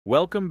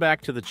Welcome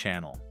back to the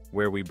channel,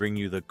 where we bring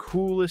you the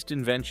coolest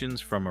inventions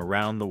from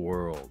around the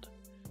world.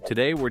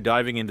 Today we're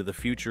diving into the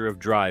future of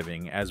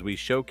driving as we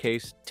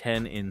showcase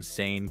 10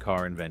 insane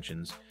car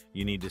inventions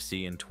you need to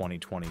see in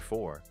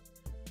 2024.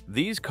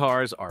 These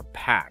cars are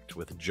packed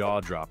with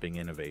jaw-dropping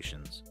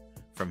innovations,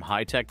 from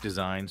high-tech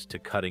designs to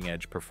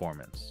cutting-edge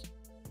performance.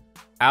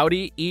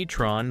 Audi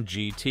e-tron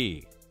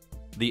GT.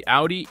 The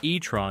Audi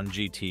e-tron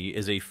GT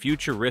is a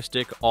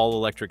futuristic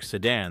all-electric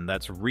sedan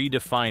that's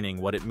redefining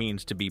what it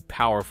means to be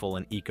powerful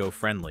and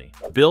eco-friendly.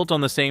 Built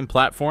on the same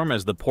platform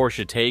as the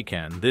Porsche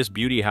Taycan, this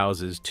beauty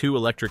houses two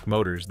electric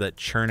motors that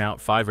churn out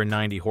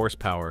 590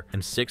 horsepower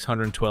and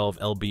 612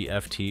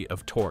 lb-ft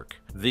of torque.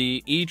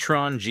 The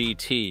e-tron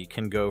GT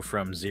can go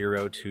from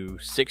 0 to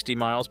 60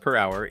 miles per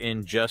hour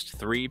in just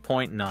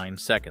 3.9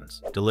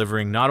 seconds,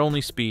 delivering not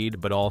only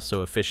speed but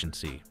also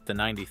efficiency. The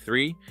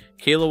 93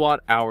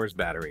 kilowatt-hours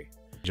battery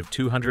of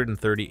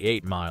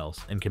 238 miles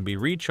and can be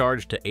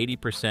recharged to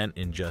 80%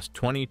 in just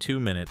 22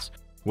 minutes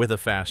with a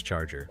fast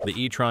charger. The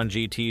e-tron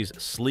GT's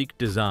sleek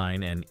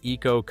design and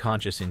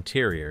eco-conscious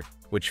interior,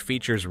 which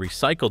features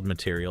recycled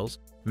materials,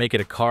 make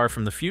it a car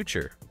from the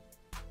future.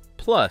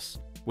 Plus,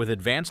 with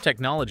advanced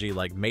technology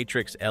like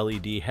matrix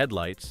LED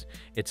headlights,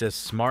 it's as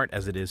smart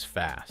as it is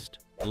fast.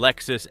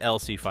 Lexus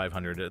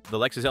LC500. The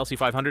Lexus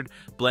LC500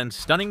 blends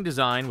stunning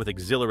design with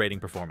exhilarating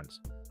performance.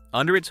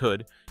 Under its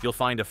hood, you'll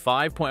find a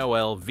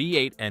 5.0L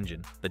V8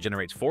 engine that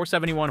generates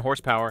 471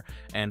 horsepower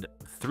and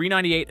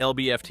 398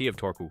 lb-ft of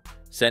torque,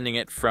 sending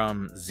it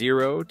from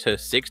 0 to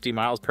 60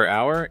 miles per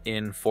hour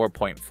in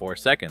 4.4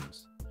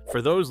 seconds.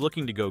 For those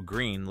looking to go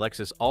green,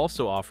 Lexus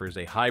also offers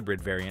a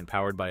hybrid variant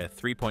powered by a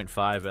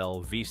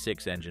 3.5L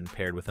V6 engine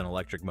paired with an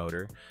electric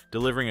motor,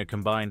 delivering a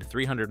combined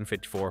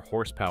 354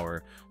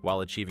 horsepower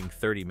while achieving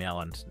 30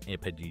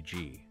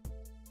 mpg.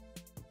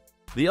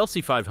 The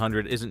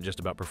LC500 isn't just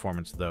about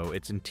performance, though.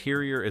 Its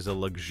interior is a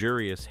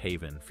luxurious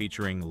haven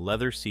featuring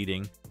leather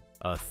seating,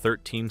 a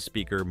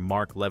 13-speaker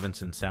Mark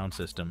Levinson sound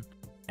system,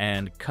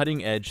 and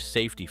cutting-edge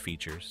safety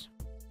features.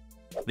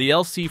 The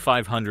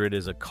LC500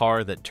 is a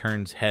car that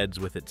turns heads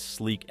with its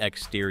sleek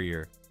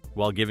exterior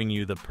while giving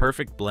you the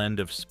perfect blend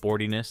of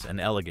sportiness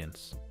and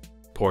elegance.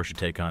 Porsche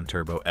Taycan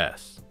Turbo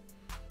S.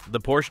 The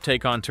Porsche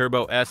Taycan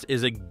Turbo S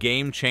is a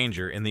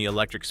game-changer in the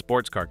electric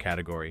sports car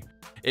category.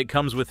 It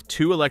comes with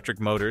two electric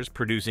motors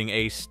producing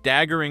a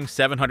staggering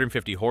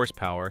 750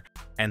 horsepower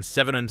and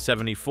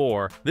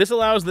 774. This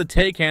allows the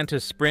Taycan to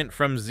sprint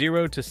from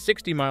 0 to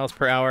 60 miles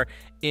per hour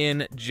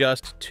in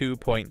just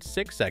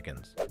 2.6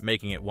 seconds,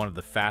 making it one of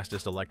the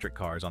fastest electric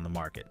cars on the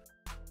market.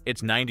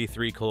 Its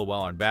 93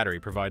 kilowatt-hour battery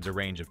provides a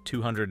range of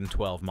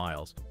 212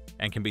 miles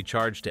and can be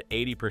charged to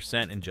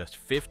 80% in just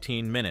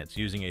 15 minutes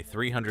using a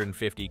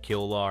 350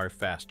 kilowatt-hour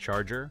fast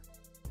charger.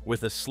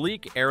 With a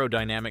sleek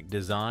aerodynamic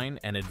design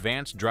and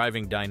advanced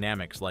driving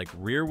dynamics like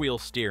rear-wheel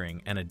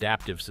steering and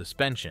adaptive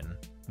suspension,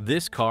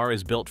 this car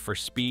is built for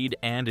speed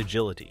and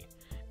agility.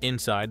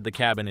 Inside, the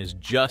cabin is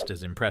just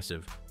as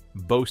impressive,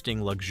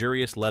 boasting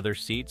luxurious leather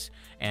seats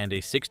and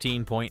a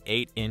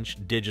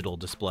 16.8-inch digital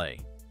display.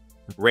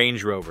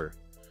 Range Rover.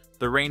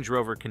 The Range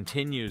Rover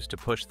continues to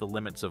push the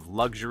limits of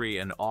luxury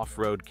and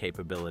off-road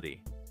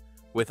capability,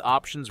 with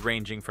options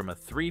ranging from a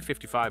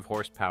 355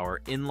 horsepower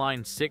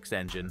inline-six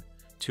engine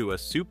to a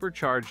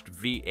supercharged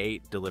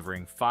V8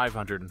 delivering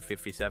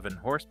 557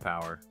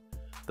 horsepower.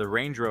 The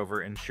Range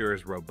Rover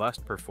ensures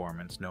robust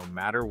performance no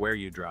matter where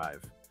you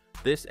drive.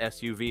 This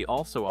SUV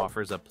also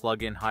offers a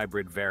plug-in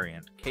hybrid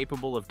variant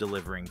capable of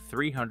delivering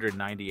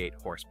 398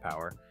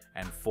 horsepower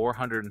and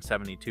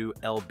 472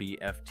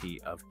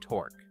 lb-ft of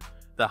torque.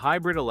 The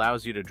hybrid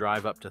allows you to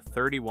drive up to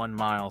 31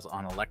 miles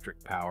on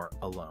electric power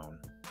alone.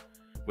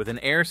 With an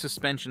air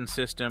suspension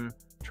system,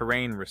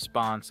 terrain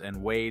response,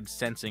 and wade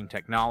sensing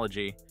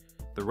technology,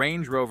 the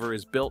Range Rover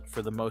is built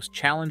for the most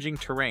challenging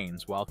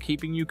terrains while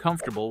keeping you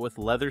comfortable with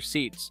leather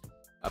seats,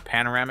 a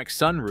panoramic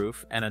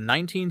sunroof, and a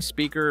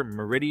 19-speaker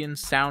Meridian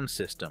sound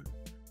system.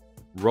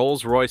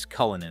 Rolls-Royce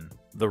Cullinan.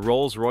 The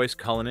Rolls-Royce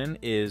Cullinan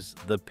is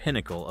the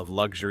pinnacle of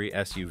luxury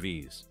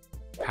SUVs.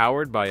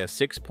 Powered by a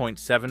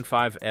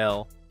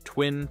 6.75L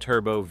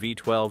twin-turbo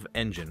V12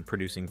 engine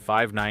producing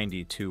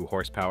 592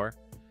 horsepower,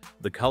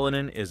 the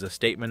Cullinan is a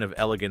statement of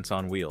elegance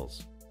on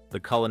wheels. The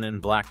Cullinan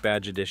Black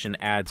Badge Edition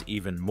adds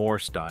even more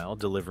style,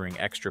 delivering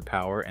extra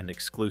power and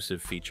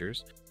exclusive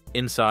features.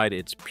 Inside,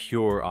 it's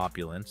pure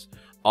opulence,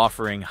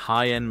 offering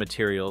high-end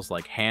materials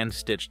like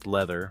hand-stitched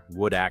leather,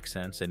 wood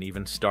accents, and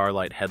even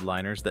starlight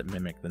headliners that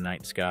mimic the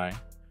night sky.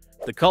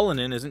 The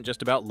Cullinan isn't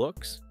just about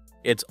looks.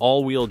 Its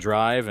all-wheel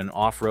drive and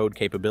off-road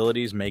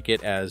capabilities make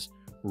it as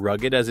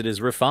rugged as it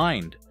is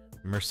refined.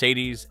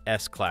 Mercedes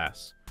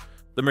S-Class.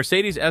 The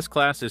Mercedes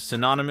S-Class is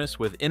synonymous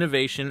with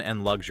innovation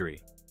and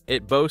luxury.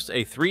 It boasts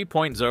a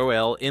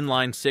 3.0L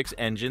inline-six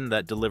engine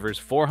that delivers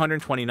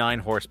 429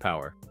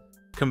 horsepower,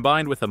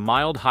 combined with a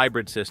mild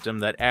hybrid system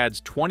that adds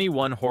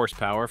 21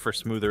 horsepower for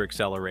smoother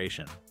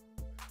acceleration.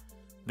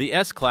 The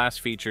S-Class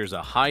features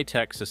a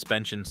high-tech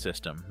suspension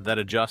system that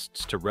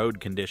adjusts to road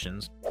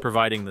conditions,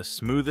 providing the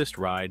smoothest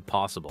ride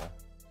possible.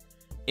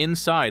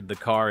 Inside, the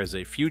car is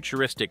a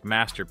futuristic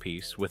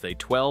masterpiece with a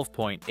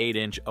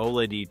 12.8-inch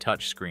OLED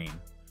touchscreen,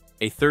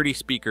 a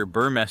 30-speaker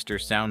Burmester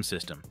sound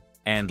system,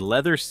 and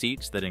leather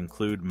seats that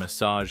include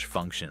massage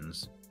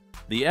functions.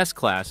 The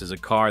S-Class is a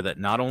car that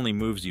not only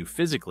moves you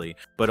physically,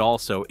 but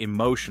also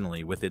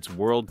emotionally with its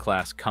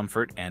world-class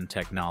comfort and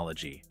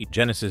technology.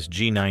 Genesis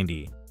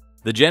G90.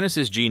 The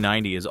Genesis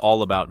G90 is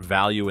all about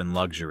value and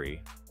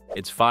luxury.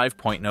 Its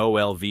 5.0L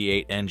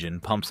V8 engine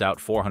pumps out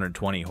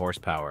 420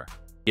 horsepower,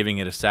 giving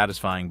it a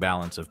satisfying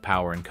balance of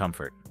power and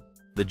comfort.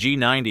 The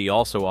G90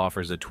 also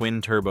offers a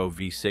twin-turbo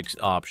V6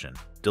 option,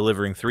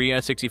 delivering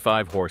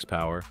 365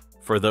 horsepower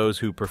for those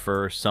who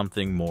prefer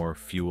something more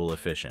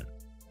fuel-efficient.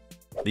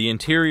 The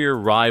interior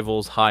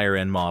rivals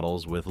higher-end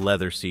models with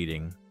leather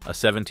seating, a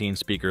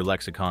 17-speaker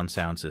Lexicon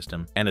sound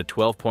system, and a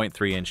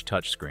 12.3-inch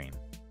touchscreen.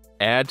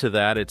 Add to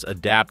that its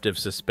adaptive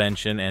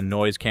suspension and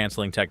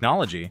noise-canceling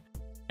technology,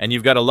 and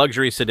you've got a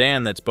luxury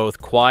sedan that's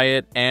both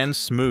quiet and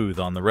smooth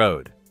on the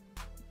road.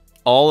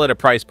 All at a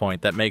price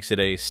point that makes it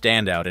a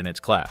standout in its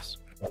class.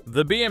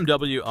 The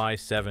BMW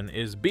i7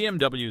 is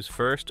BMW's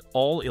first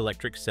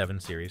all-electric 7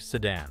 Series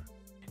sedan.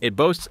 It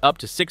boasts up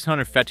to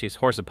 650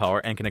 horsepower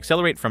and can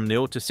accelerate from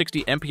 0 to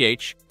 60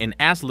 mph in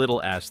as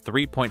little as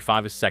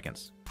 3.5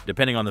 seconds.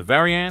 Depending on the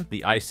variant,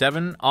 the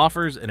i7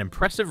 offers an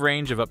impressive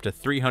range of up to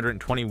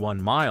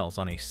 321 miles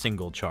on a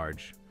single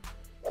charge.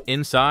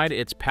 Inside,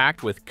 it's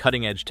packed with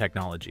cutting-edge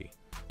technology,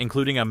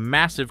 including a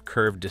massive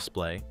curved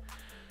display,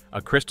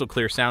 a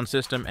crystal-clear sound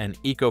system, and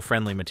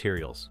eco-friendly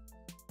materials.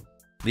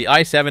 The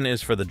i7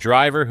 is for the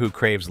driver who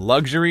craves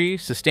luxury,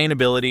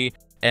 sustainability,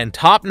 and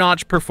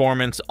top-notch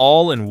performance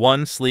all in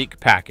one sleek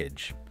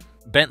package.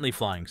 Bentley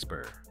Flying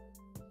Spur.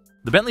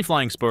 The Bentley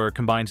Flying Spur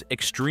combines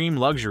extreme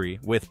luxury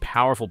with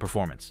powerful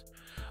performance.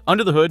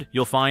 Under the hood,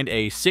 you'll find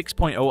a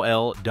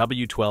 6.0L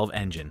W12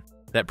 engine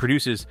that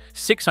produces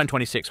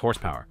 626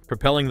 horsepower,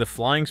 propelling the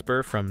Flying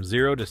Spur from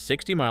 0 to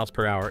 60 miles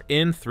per hour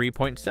in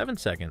 3.7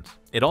 seconds.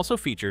 It also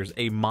features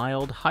a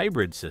mild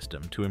hybrid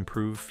system to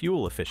improve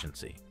fuel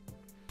efficiency.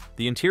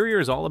 The interior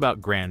is all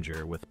about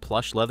grandeur with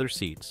plush leather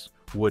seats,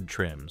 wood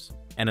trims,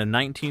 and a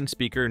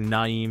 19-speaker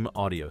Naim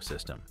audio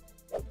system.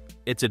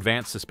 Its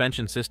advanced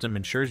suspension system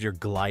ensures you're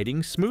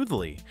gliding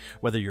smoothly,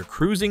 whether you're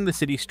cruising the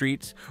city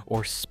streets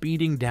or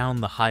speeding down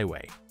the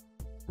highway.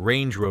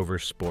 Range Rover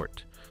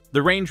Sport.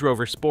 The Range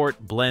Rover Sport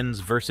blends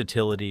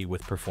versatility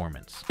with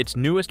performance. Its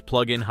newest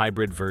plug-in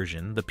hybrid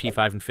version, the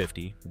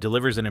P550,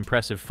 delivers an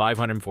impressive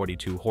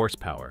 542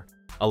 horsepower,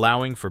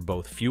 allowing for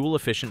both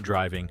fuel-efficient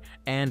driving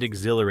and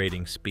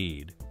exhilarating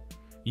speed.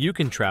 You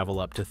can travel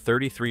up to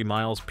 33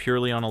 miles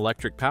purely on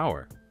electric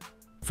power.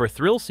 For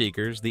thrill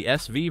seekers, the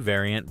SV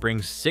variant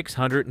brings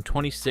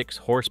 626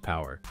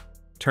 horsepower,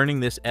 turning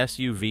this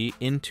SUV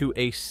into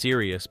a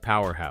serious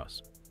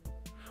powerhouse.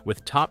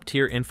 With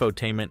top-tier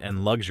infotainment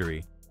and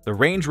luxury, the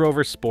Range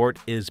Rover Sport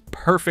is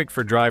perfect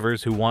for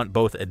drivers who want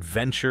both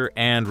adventure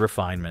and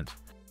refinement.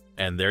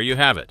 And there you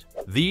have it.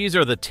 These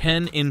are the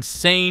 10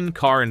 insane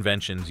car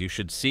inventions you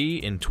should see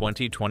in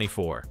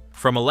 2024.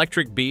 From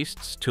electric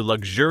beasts to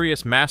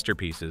luxurious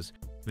masterpieces,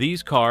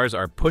 these cars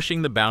are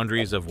pushing the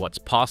boundaries of what's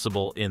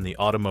possible in the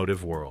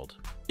automotive world.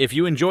 If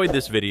you enjoyed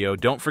this video,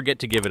 don't forget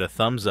to give it a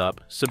thumbs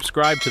up,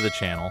 subscribe to the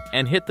channel,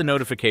 and hit the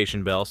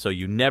notification bell so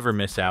you never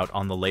miss out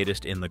on the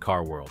latest in the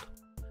car world.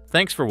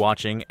 Thanks for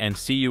watching, and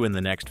see you in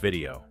the next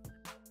video.